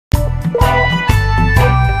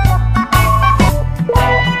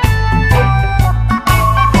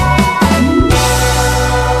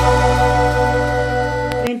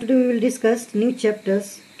discuss new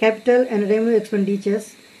chapters, capital and revenue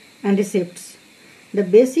expenditures and receipts. The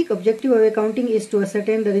basic objective of accounting is to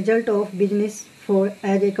ascertain the result of business for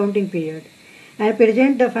an accounting period and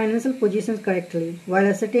present the financial positions correctly while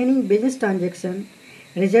ascertaining business transaction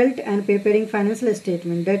result and preparing financial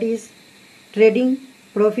statement, that is trading,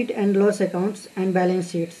 profit and loss accounts and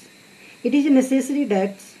balance sheets. It is necessary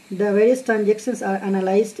that the various transactions are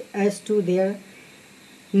analyzed as to their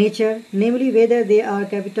nature, namely whether they are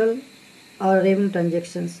capital or revenue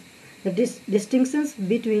transactions. The distinctions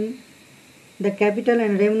between the capital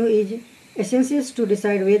and revenue is essential to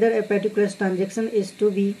decide whether a particular transaction is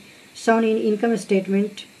to be shown in income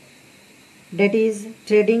statement, that is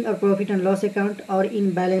trading or profit and loss account, or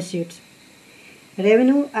in balance sheets.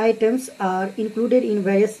 Revenue items are included in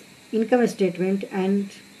various income statement and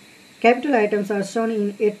capital items are shown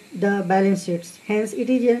in the balance sheets. Hence, it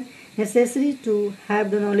is necessary to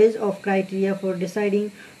have the knowledge of criteria for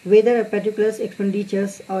deciding whether a particular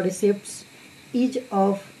expenditures or receipts is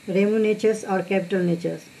of revenue natures or capital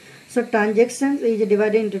natures. So transactions is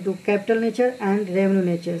divided into two, capital nature and revenue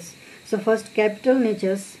natures. So first, capital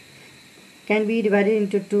natures can be divided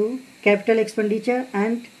into two, capital expenditure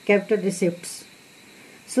and capital receipts.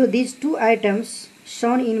 So these two items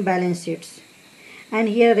shown in balance sheets. And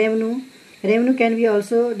here revenue can be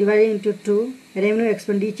also divided into two, revenue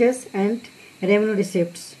expenditures and revenue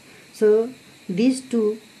receipts. So these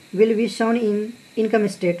two will be shown in income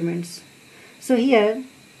statements. So here,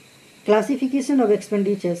 classification of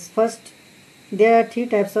expenditures. First, there are three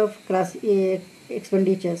types of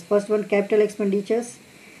expenditures. First one, capital expenditures.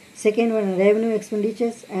 Second one, revenue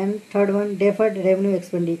expenditures, and third one, deferred revenue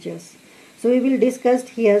expenditures. So we will discuss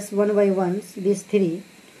here one by one these three.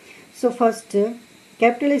 So first,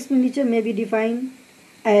 capital expenditure may be defined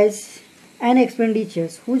as an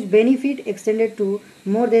expenditures whose benefit extended to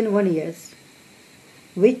more than 1 year,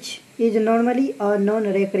 which is normally a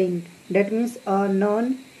non-recurring. That means a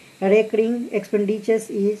non-recurring expenditures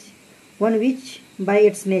is one which by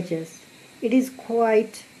its nature it is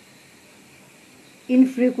quite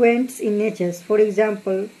infrequent in nature. For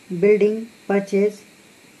example, building purchase,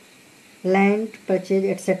 land purchase,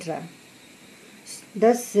 etc.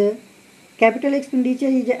 Thus, capital expenditure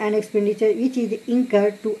is an expenditure which is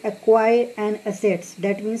incurred to acquire an assets,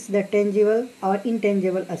 that means the tangible or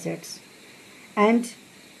intangible assets, and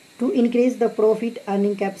to increase the profit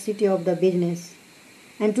earning capacity of the business,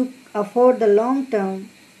 and to afford the long-term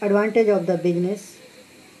advantage of the business,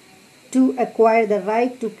 to acquire the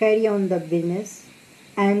right to carry on the business,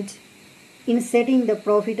 and in setting the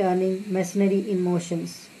profit earning machinery in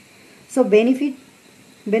motions. So benefit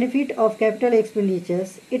of capital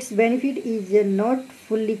expenditures, its benefit is not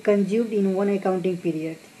fully consumed in one accounting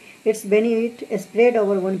period. Its benefit is spread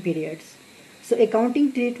over one period. So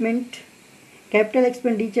accounting treatment, capital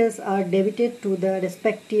expenditures are debited to the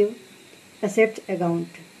respective asset account.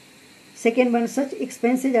 Second one, such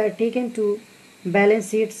expenses are taken to balance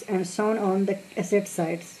sheets and shown on the asset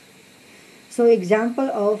sides. So example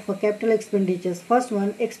of capital expenditures. First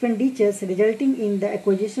one, expenditures resulting in the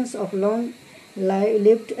acquisitions of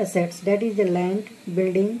long-lived assets, that is the land,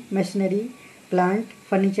 building, machinery, plant,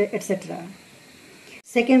 furniture, etc.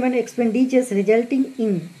 Second one, expenditures resulting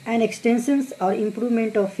in an extension or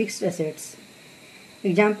improvement of fixed assets.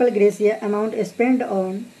 Example, Gracia, amount spent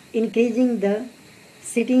on increasing the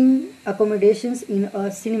sitting accommodations in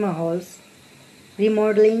a cinema halls,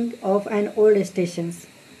 remodeling of an old stations,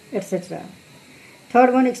 etc.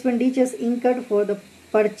 Third one, expenditures incurred for the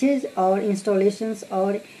purchase or installations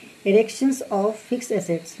or erections of fixed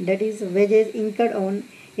assets, that is wages incurred on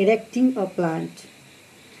erecting a plant.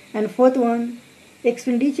 And fourth one,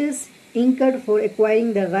 expenditures incurred for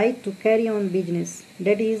acquiring the right to carry on business,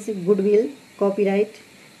 that is goodwill, copyright,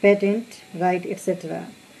 patent, right, etc.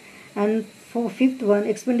 And for fifth one,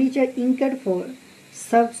 expenditure incurred for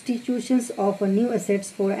substitutions of new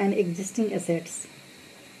assets for an existing assets.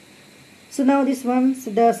 So now the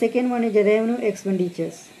second one is revenue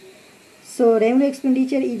expenditures. So revenue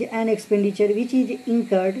expenditure is an expenditure which is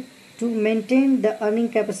incurred to maintain the earning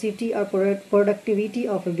capacity or productivity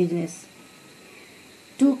of a business,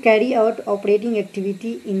 to carry out operating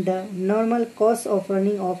activity in the normal course of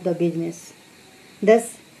running of the business.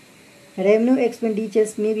 Thus, revenue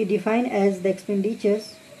expenditures may be defined as the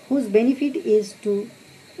expenditures whose benefit is to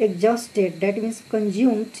exhausted, that means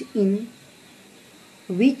consumed in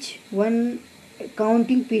which one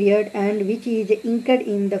accounting period and which is incurred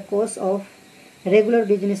in the course of regular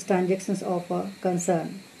business transactions of a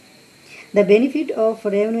concern. The benefit of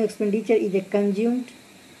revenue expenditure is consumed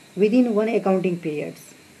within one accounting period.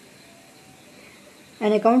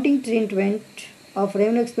 An accounting treatment of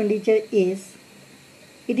revenue expenditure is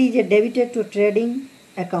it is debited to trading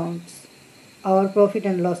accounts or profit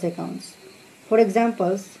and loss accounts. For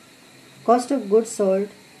examples, cost of goods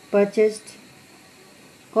purchased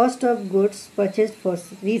for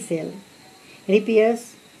resale,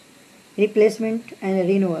 repairs, replacement and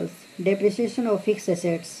renewals, depreciation of fixed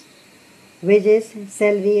assets, wages,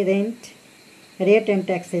 salary, rent and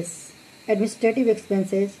taxes, administrative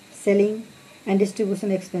expenses, selling and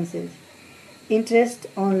distribution expenses, interest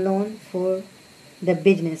on loan for the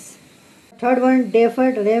business. Third one,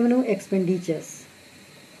 deferred revenue expenditures.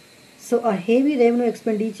 So a heavy revenue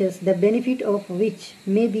expenditures, the benefit of which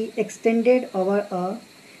may be extended over a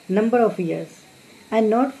number of years and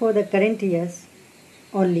not for the current years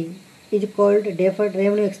only, is called deferred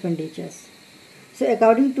revenue expenditures. So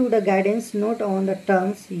according to the guidance note on the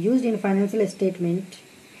terms used in financial statement,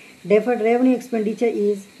 deferred revenue expenditure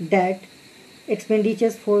is that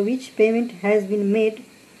expenditures for which payment has been made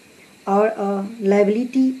or a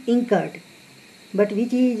liability incurred, but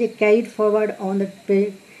which is carried forward on the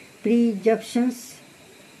presumptions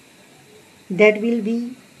that will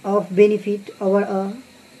be of benefit over a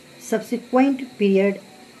subsequent period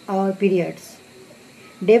or periods.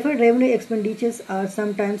 Deferred revenue expenditures are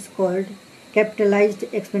sometimes called capitalized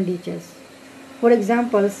expenditures. For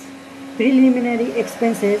examples, preliminary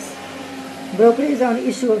expenses, brokerage on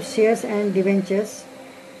issue of shares and debentures,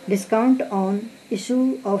 discount on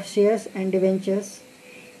issue of shares and debentures,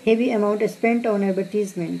 heavy amount spent on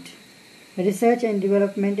advertisement, research and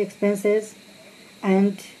development expenses,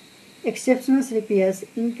 and exceptional repairs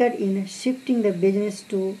incurred in shifting the business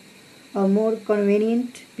to a more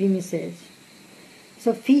convenient premises.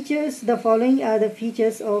 So the following are the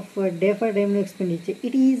features of deferred revenue expenditure.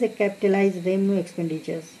 It is a capitalized revenue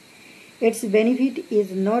expenditures. Its benefit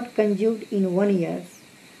is not consumed in 1 year,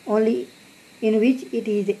 only in which it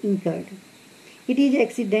is incurred. It is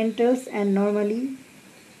accidental and normally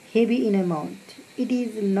heavy in amount. It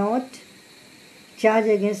is not charged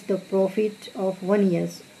against the profit of 1 year.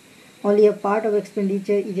 Only a part of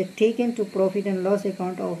expenditure is taken to profit and loss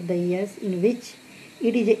account of the years in which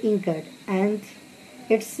it is incurred, and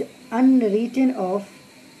its unwritten off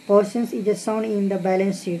portions is shown in the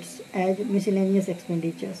balance sheets as miscellaneous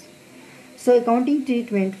expenditures. So accounting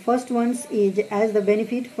treatment, first one is as the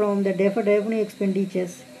benefit from the deferred revenue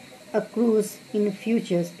expenditures accrues in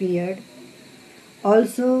future period.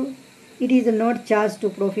 Also, it is not charged to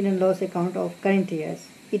profit and loss account of current years.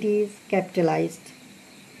 It is capitalized.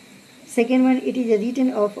 Second one, it is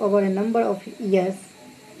written off over a number of years,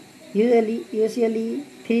 usually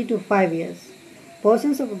 3 to 5 years.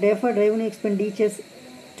 Portions of deferred revenue expenditures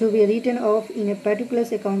to be written off in a particular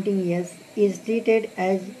accounting year is treated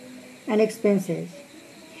as an expenses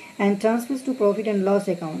and transfers to profit and loss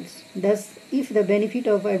accounts. Thus, if the benefit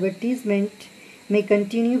of advertisement may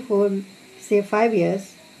continue for say 5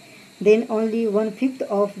 years, then only 1/5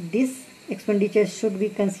 of this expenditure should be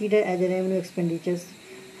considered as revenue expenditures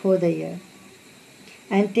for the year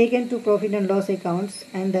and taken to profit and loss accounts,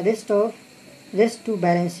 and the rest to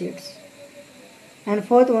balance sheets. And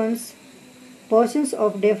fourth ones, portions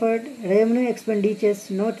of deferred revenue expenditures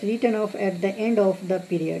not written off at the end of the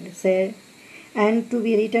period, say, and to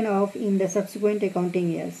be written off in the subsequent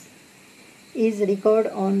accounting years, is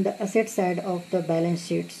recorded on the asset side of the balance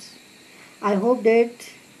sheets. I hope that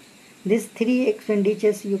these 3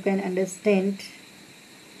 expenditures you can understand.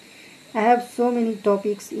 I have so many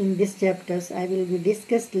topics in these chapters. I will be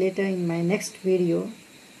discussed later in my next video.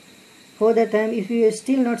 For the time, if you are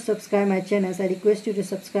still not subscribed my channels, I request you to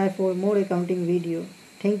subscribe for more accounting video.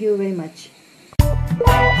 Thank you very much.